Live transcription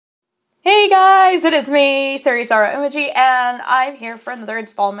guys, it is me, SearingSorrow, and I'm here for another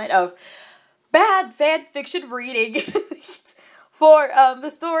installment of bad fanfiction reading for the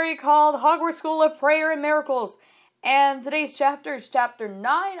story called Hogwarts School of Prayer and Miracles. And today's chapter is chapter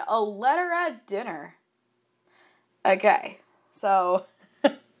 9, A Letter at Dinner. Okay, so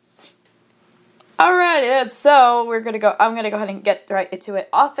alright, so I'm gonna go ahead and get right into it.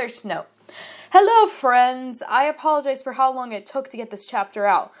 Author's note. Hello, friends. I apologize for how long it took to get this chapter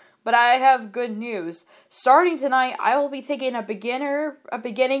out, but I have good news. Starting tonight, I will be taking a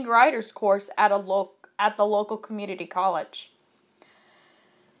beginning writer's course at the local community college.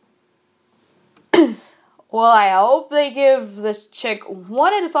 Well, I hope they give this chick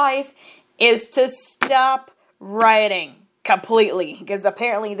one advice is to stop writing completely, because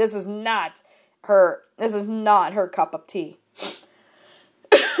apparently this is not her cup of tea.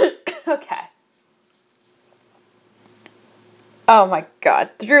 Okay. Oh my god.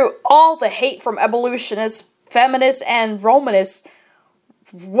 Through all the hate from evolutionists, feminists, and Romanists.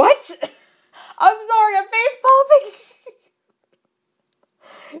 What? I'm sorry, I'm face palming.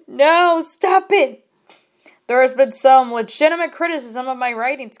 No, stop it. There has been some legitimate criticism of my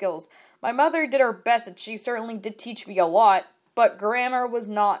writing skills. My mother did her best, and she certainly did teach me a lot, but grammar was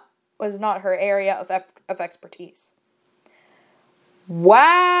not her area of expertise.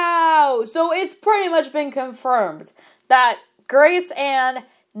 Wow! So it's pretty much been confirmed that Grace Ann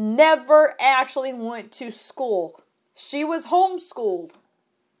never actually went to school. She was homeschooled.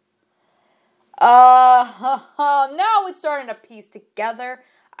 Now it's starting to piece together.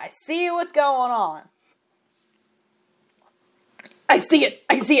 I see what's going on. I see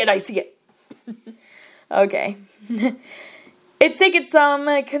it. Okay. It's taken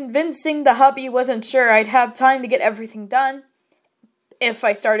some convincing the hubby wasn't sure I'd have time to get everything done if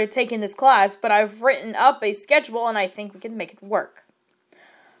I started taking this class, but I've written up a schedule and I think we can make it work.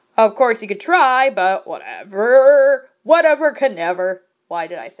 Of course, you could try, but whatever. Whatever can never. Why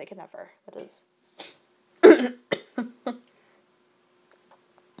did I say can never? That is.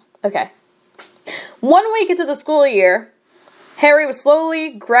 Okay. 1 week into the school year, Harry was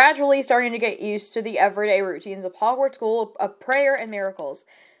gradually starting to get used to the everyday routines of Hogwarts School of Prayer and Miracles.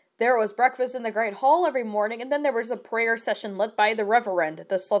 There was breakfast in the Great Hall every morning, and then there was a prayer session led by the Reverend.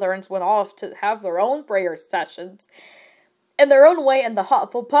 The Slytherins went off to have their own prayer sessions in their own way, and the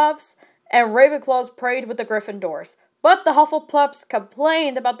Hufflepuffs and Ravenclaws prayed with the Gryffindors. But the Hufflepuffs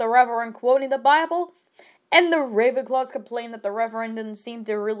complained about the Reverend quoting the Bible, and the Ravenclaws complained that the Reverend didn't seem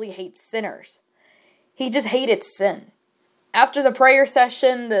to really hate sinners. He just hated sin. After the prayer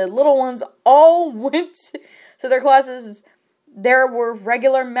session, the little ones all went to their classes. There were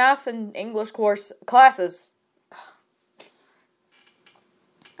regular math and English classes.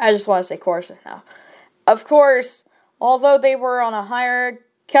 I just want to say courses now. Of course, although they were on a higher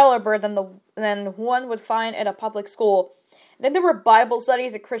caliber than one would find at a public school. Then there were Bible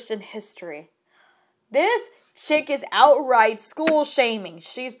studies and Christian history. This chick is outright school shaming.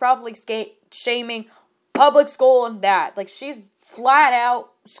 She's probably shaming public school and that. Like, she's flat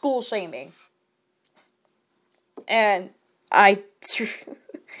out school shaming. And I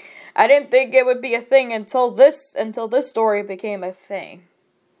didn't think it would be a thing until this story became a thing.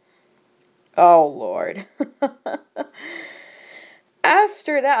 Oh, Lord.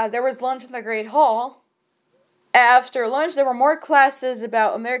 After that, there was lunch in the Great Hall. After lunch, there were more classes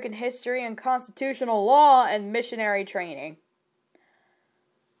about American history and constitutional law and missionary training.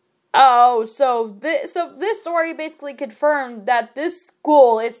 Oh, so this story basically confirmed that this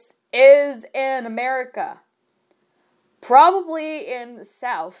school is in America. Probably in the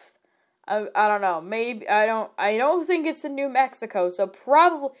South. I don't know. Maybe I don't think it's in New Mexico. So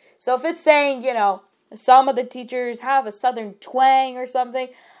if it's saying, some of the teachers have a southern twang or something,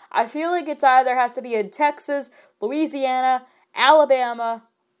 I feel like it's either has to be in Texas, Louisiana, Alabama,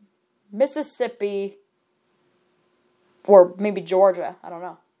 Mississippi, or maybe Georgia. I don't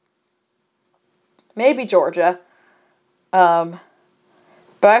know. Maybe Georgia. But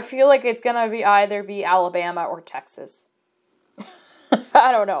I feel like it's gonna be either Alabama or Texas.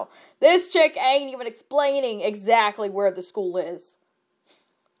 I don't know. This chick ain't even explaining exactly where the school is.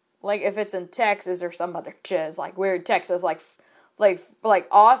 Like, if it's in Texas or some other chiz, like weird Texas, like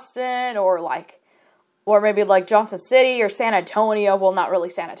Austin or maybe like Johnson City or San Antonio. Well, not really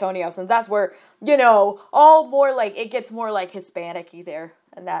San Antonio, since that's where, all more like, it gets more like Hispanic-y there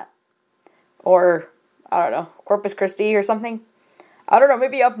and that. Or, I don't know, Corpus Christi or something. I don't know,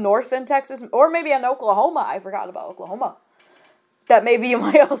 maybe up north in Texas, or maybe in Oklahoma. I forgot about Oklahoma. That maybe you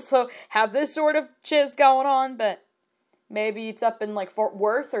might also have this sort of chiz going on, but maybe it's up in, like, Fort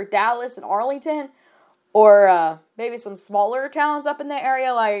Worth or Dallas and Arlington, or maybe some smaller towns up in the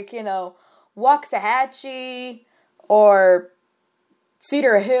area, like, Waxahachie, or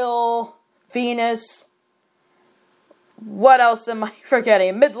Cedar Hill, Venus. What else am I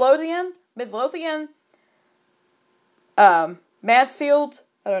forgetting? Midlothian? Mansfield?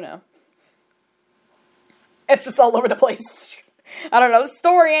 I don't know. It's just all over the place. I don't know. The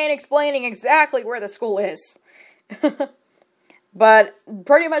story ain't explaining exactly where the school is. But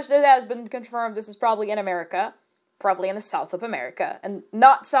pretty much it has been confirmed this is probably in America. Probably in the south of America. And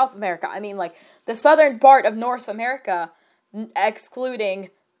not South America. I mean, like, the southern part of North America, excluding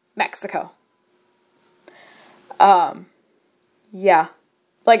Mexico. Yeah.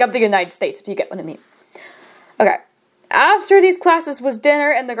 Like, of the United States, if you get what I mean. Okay. After these classes was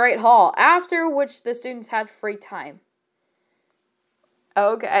dinner in the Great Hall, after which the students had free time.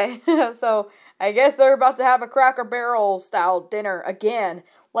 Okay. So, I guess they're about to have a Cracker Barrel style dinner again,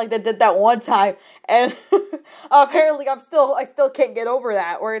 like they did that one time. And apparently I still can't get over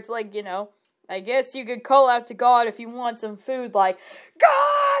that, where it's like, you know, I guess you could call out to God if you want some food, like,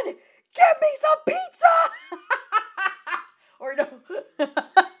 God, give me some pizza! Or no.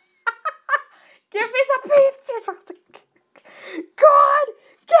 Give me some pizza or something. God,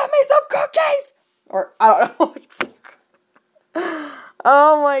 give me some cookies! Or, I don't know.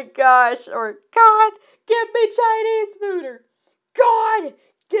 Oh my gosh. Or, God, give me Chinese food. Or, God,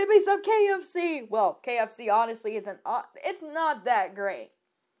 give me some KFC. Well, KFC honestly it's not that great.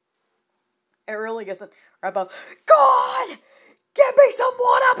 It really isn't. Or about, God, give me some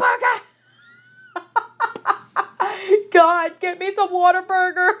Whataburger. God, give me some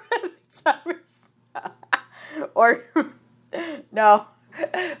Whataburger. Or, no.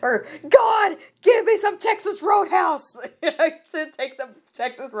 Or, God, give me some Texas Roadhouse. I said take some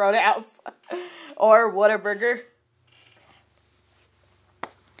Texas Roadhouse. Or Whataburger.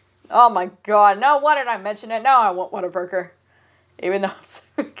 Oh my God. No, why did I mention it? Now I want Whataburger. Even though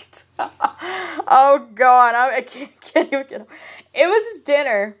it's... Oh God, I can't even get... It was his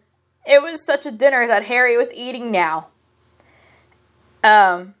dinner. It was such a dinner that Harry was eating now.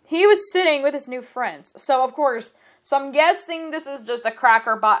 He was sitting with his new friends. So, of course... So I'm guessing this is just a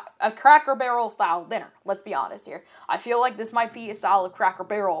Cracker Barrel style dinner. Let's be honest here. I feel like this might be a style of Cracker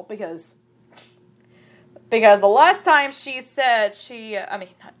Barrel because the last time she said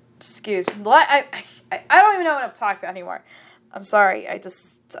excuse me. I don't even know what I'm talking about anymore. I'm sorry. I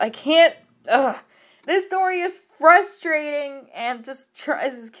can't. This story is frustrating and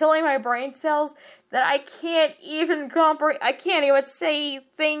is killing my brain cells that I can't even comprehend. I can't even say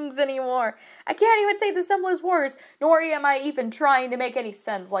things anymore. I can't even say the simplest words, nor am I even trying to make any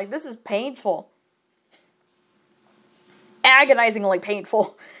sense. Like, this is painful. Agonizingly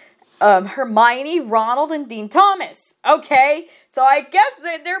painful. Hermione, Ronald, and Dean Thomas. Okay, so I guess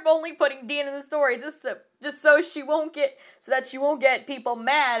they're only putting Dean in the story just so that she won't get people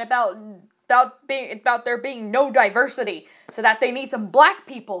mad about there being no diversity, so that they need some black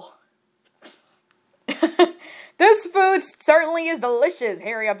people. This food certainly is delicious,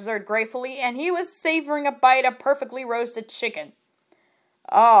 Harry observed gratefully, and he was savoring a bite of perfectly roasted chicken.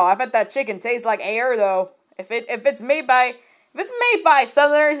 Oh, I bet that chicken tastes like air, though. If it's made by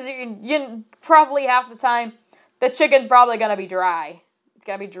Southerners, you probably half the time the chicken probably gonna be dry. It's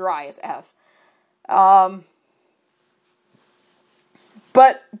gonna be dry as F.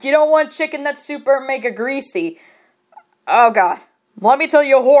 But you don't want chicken that's super mega greasy. Oh God, let me tell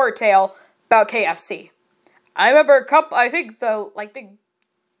you a horror tale about KFC. I remember I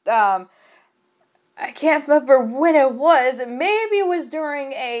can't remember when it was. Maybe it was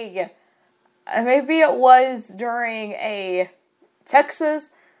during a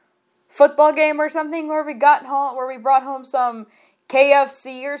Texas football game or something where we brought home some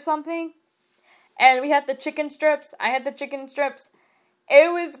KFC or something. And we had the chicken strips. I had the chicken strips.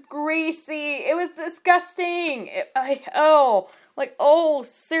 It was greasy. It was disgusting.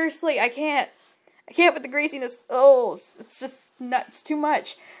 Seriously, I can't with the greasiness. Oh, it's just nuts. Too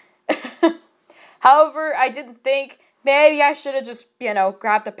much. However, I didn't think maybe I should have just,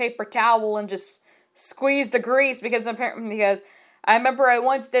 grabbed a paper towel and just squeezed the grease because I remember I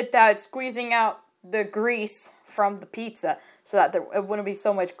once did that, squeezing out the grease from the pizza so that it wouldn't be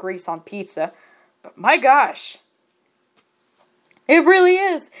so much grease on pizza. But my gosh. It really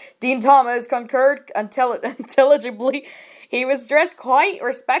is. Dean Thomas concurred intelligibly. He was dressed quite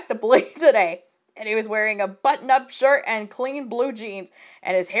respectably today. And he was wearing a button-up shirt and clean blue jeans,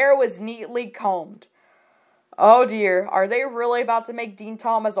 and his hair was neatly combed. Oh dear, are they really about to make Dean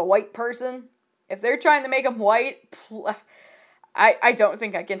Thomas a white person? If they're trying to make him white, I don't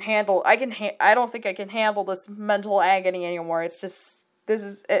think I can handle. I don't think I can handle this mental agony anymore. It's just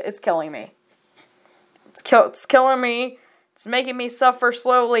it's killing me. It's killing me. It's making me suffer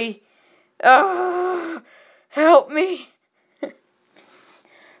slowly. Help me.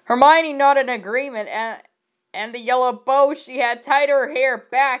 Hermione nodded in agreement, and the yellow bow she had tied her hair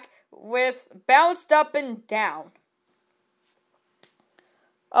back with bounced up and down.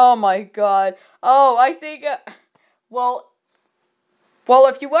 Oh my god. Oh, I think, well,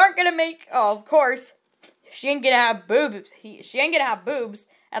 if you aren't gonna make, oh, of course, she ain't gonna have boobs. She ain't gonna have boobs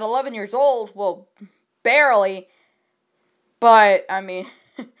at 11 years old. Well, barely. But, I mean,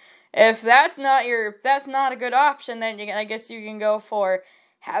 if that's not a good option, then I guess you can go for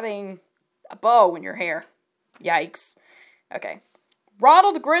having a bow in your hair. Yikes. Okay.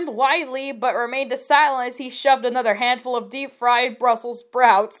 Ronald grinned widely, but remained silent as he shoved another handful of deep-fried Brussels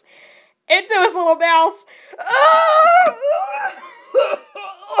sprouts into his little mouth.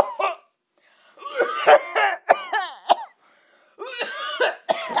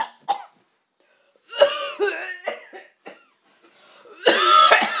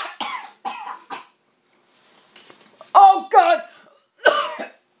 Oh, God!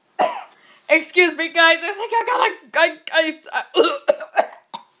 Excuse me, guys. I think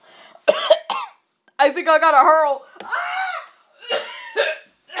I gotta hurl.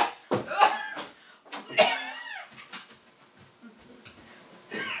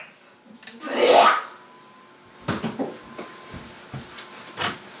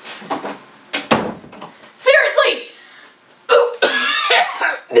 Seriously!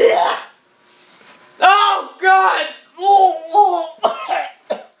 Oh, God!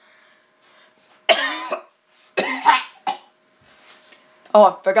 Oh,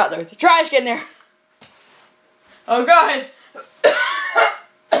 I forgot there was a trash can there. Oh, God.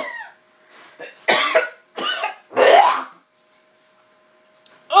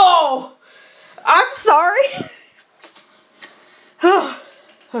 Oh, I'm sorry.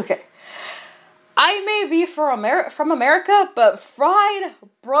 Okay. I may be from America, but fried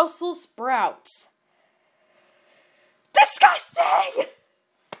Brussels sprouts. Disgusting!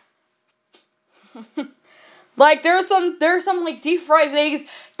 Like, there's some like deep fried things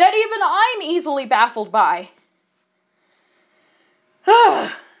that even I'm easily baffled by.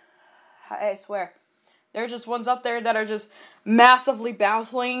 I swear. There's just ones up there that are just massively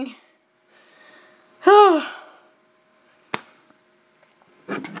baffling.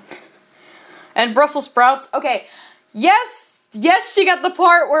 And Brussels sprouts. Okay. Yes, she got the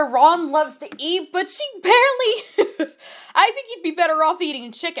part where Ron loves to eat, but she barely... I think he'd be better off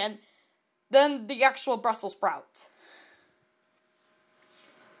eating chicken than the actual Brussels sprout.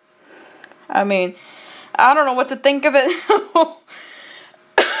 I mean, I don't know what to think of it.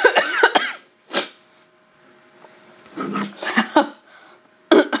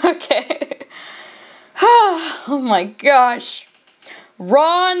 Okay. Oh my gosh.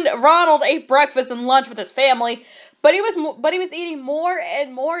 Ronald ate breakfast and lunch with his family, but he was eating more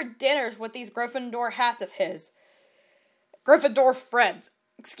and more dinners with these Gryffindor hats of his. Gryffindor friends.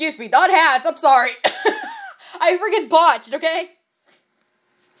 Excuse me, not hats, I'm sorry. I freaking botched, okay?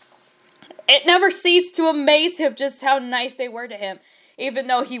 It never ceased to amaze him just how nice they were to him, even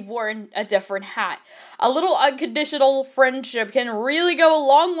though he wore a different hat. A little unconditional friendship can really go a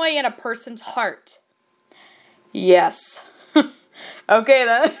long way in a person's heart. Yes. Okay,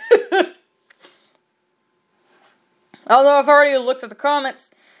 then. Although I've already looked at the comments,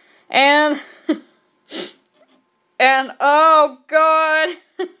 and oh god,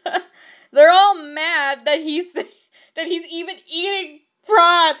 they're all mad that he's even eating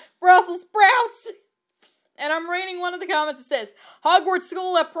fried Brussels sprouts. And I'm reading one of the comments that says, Hogwarts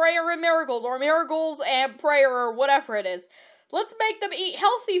School of Prayer and Miracles, or Miracles and Prayer, or whatever it is. Let's make them eat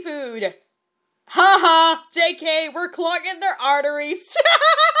healthy food. Haha, JK, we're clogging their arteries.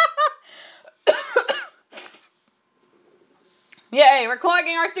 Yay, we're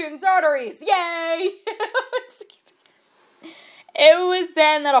clogging our students' arteries. Yay! It was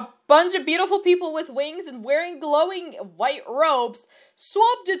then that a bunch of beautiful people with wings and wearing glowing white robes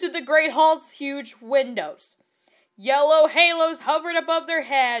swamped into the Great Hall's huge windows. Yellow halos hovered above their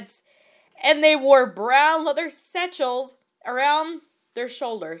heads, and they wore brown leather satchels around their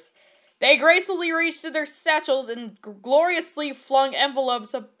shoulders. They gracefully reached to their satchels and gloriously flung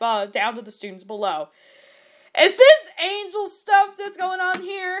envelopes down to the students below. Is this angel stuff that's going on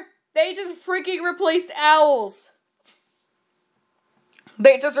here? They just freaking replaced owls.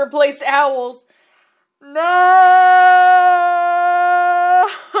 They just replaced owls. No!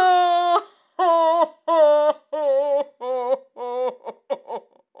 Oh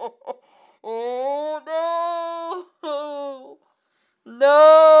no!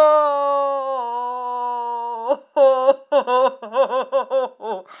 No!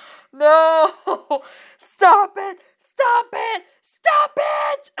 No! Stop it! Stop it! Stop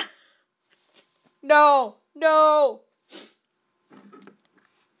it! no, no.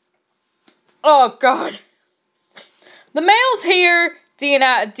 Oh, God. The mail's here. Dean,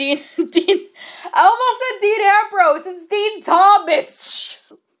 I almost said Dean Ambrose. It's Dean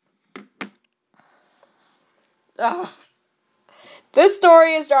Thomas. Oh. This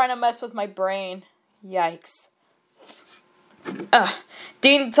story is trying to mess with my brain. Yikes.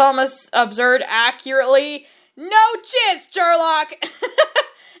 Dean Thomas observed accurately. No chance, Sherlock!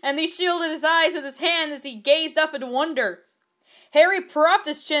 And he shielded his eyes with his hand as he gazed up in wonder. Harry propped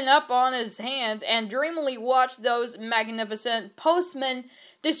his chin up on his hands and dreamily watched those magnificent postmen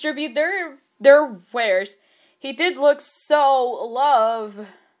distribute their wares. He did look so love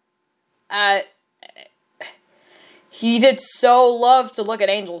to look at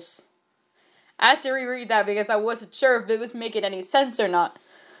angels. I had to reread that because I wasn't sure if it was making any sense or not.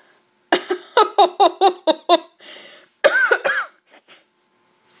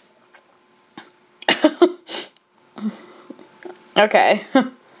 Okay.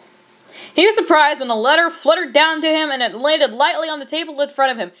 He was surprised when a letter fluttered down to him and it landed lightly on the table in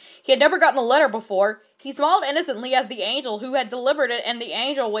front of him. He had never gotten a letter before. He smiled innocently as the angel who had delivered it, and the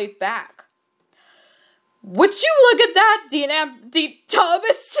angel waved back. Would you look at that, Dean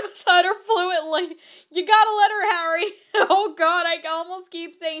Thomas said her fluently. You got a letter, Harry. Oh, God, I almost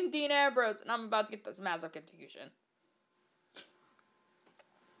keep saying Dean Ambrose, and I'm about to get this massive confusion.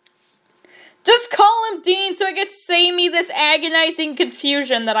 Just call him Dean so I can save me this agonizing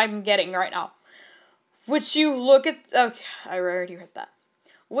confusion that I'm getting right now. Would you look at... Okay, I already heard that.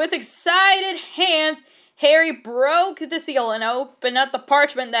 With excited hands, Harry broke the seal and opened up the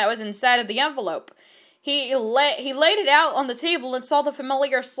parchment that was inside of the envelope. He laid it out on the table and saw the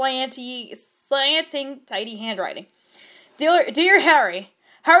familiar slanting, tidy handwriting. Dear Harry,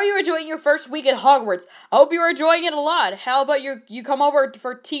 how are you enjoying your first week at Hogwarts? I hope you are enjoying it a lot. How about you come over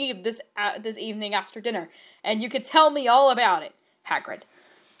for tea this evening after dinner, and you can tell me all about it, Hagrid.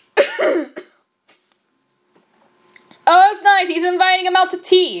 Oh, that's nice. He's inviting him out to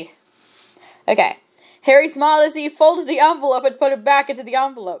tea. Okay. Harry smiled as he folded the envelope and put it back into the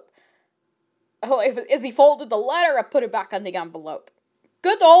envelope. Oh, as he folded the letter and put it back on the envelope.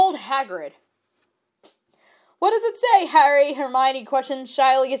 Good old Hagrid. What does it say, Harry? Hermione questioned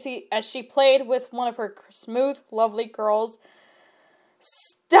shyly as she played with one of her smooth, lovely curls.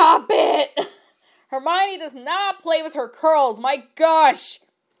 Stop it! Hermione does not play with her curls. My gosh.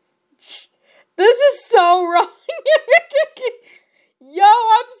 This is so wrong. Yo,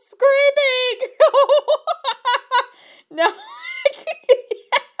 I'm screaming. No.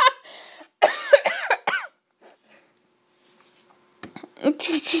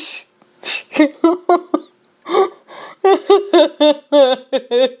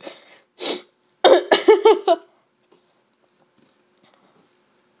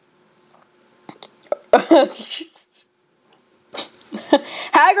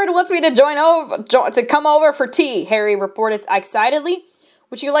 Hagrid wants me to come over for tea, Harry reported excitedly.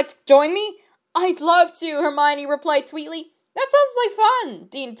 Would you like to join me? I'd love to, Hermione replied sweetly. That sounds like fun,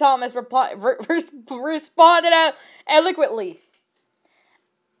 Dean Thomas responded eloquently.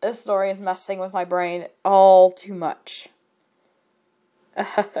 This story is messing with my brain all too much.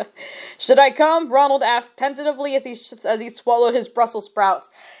 Should I come? Ronald asked tentatively as he swallowed his Brussels sprouts.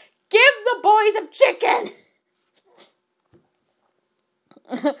 Give the boys some chicken!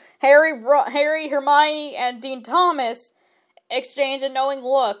 Harry, Hermione, and Dean Thomas exchanged a knowing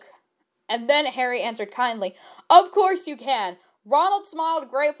look, and then Harry answered kindly, Of course you can. Ronald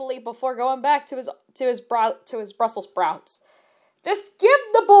smiled gratefully before going back to his Brussels sprouts. Just give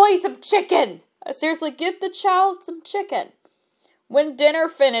the boy some chicken! Seriously, give the child some chicken. When dinner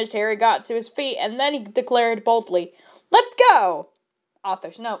finished, Harry got to his feet, and then he declared boldly, Let's go!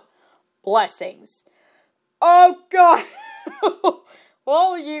 Author's note. Blessings. Oh, God.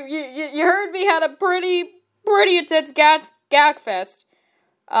 Well, you heard me had a pretty intense gag fest.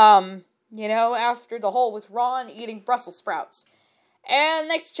 After the whole with Ron eating Brussels sprouts. And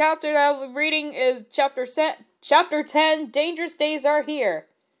next chapter that I'll be reading is Chapter 10, Dangerous Days Are Here.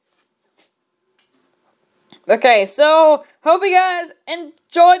 Okay, so, hope you guys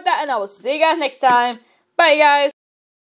enjoyed that, and I will see you guys next time. Bye, guys.